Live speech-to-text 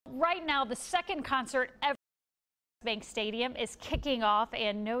right now, the second concert ever at Bank Stadium is kicking off,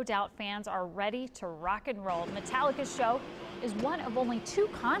 and no doubt fans are ready to rock and roll. Metallica's show is one of only 2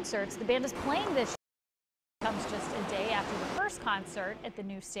 concerts the band is playing this year. It comes just a day after the first concert at the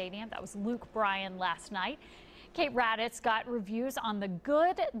new stadium. That was Luke Bryan last night. Kate Raddatz got reviews on the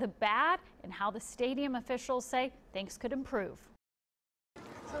good, the bad, and how the stadium officials say things could improve.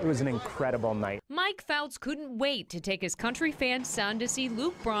 It was an incredible night. Mike Fouts couldn't wait to take his country fan son to see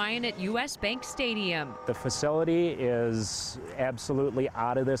Luke Bryan at US Bank Stadium. The facility is absolutely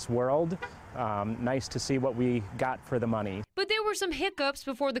out of this world. Nice to see what we got for the money. But there were some hiccups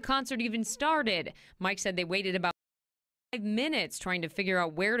before the concert even started. Mike said they waited about 5 minutes trying to figure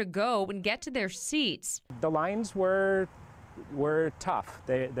out where to go and get to their seats. The lines were tough.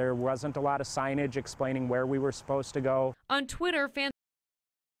 There wasn't a lot of signage explaining where we were supposed to go. On Twitter, fans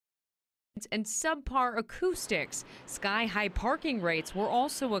and subpar acoustics. Sky-high parking rates were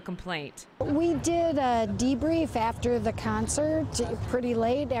also a complaint. We did a debrief after the concert pretty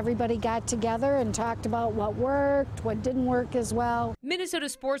late. Everybody got together and talked about what worked, what didn't work as well. Minnesota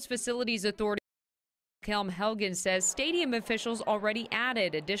Sports Facilities Authority Kelm Helgen says stadium officials already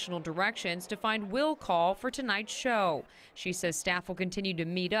added additional directions to find will call for tonight's show. She says staff will continue to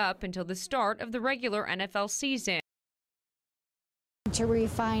meet up until the start of the regular NFL season. To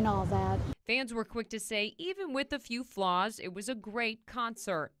refine all that. Fans were quick to say even with a few flaws, it was a great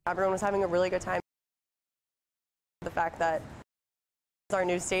concert. Everyone was having a really good time. The fact that it's our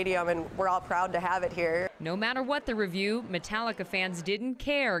new stadium and we're all proud to have it here. No matter what the review, Metallica fans didn't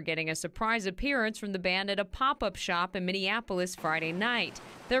care, getting a surprise appearance from the band at a pop-up shop in Minneapolis Friday night.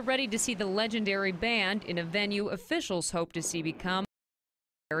 They're ready to see the legendary band in a venue officials hope to see become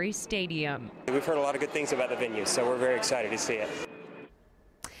a stadium. We've heard a lot of good things about the venue, so we're very excited to see it.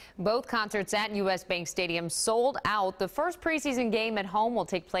 Both concerts at US Bank Stadium sold out. The first preseason game at home will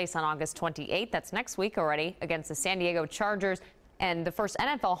take place on August 28th. That's next week already against the San Diego Chargers. And the first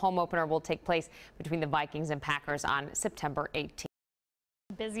NFL home opener will take place between the Vikings and Packers on September 18th.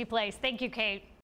 Busy place. Thank you, Kate.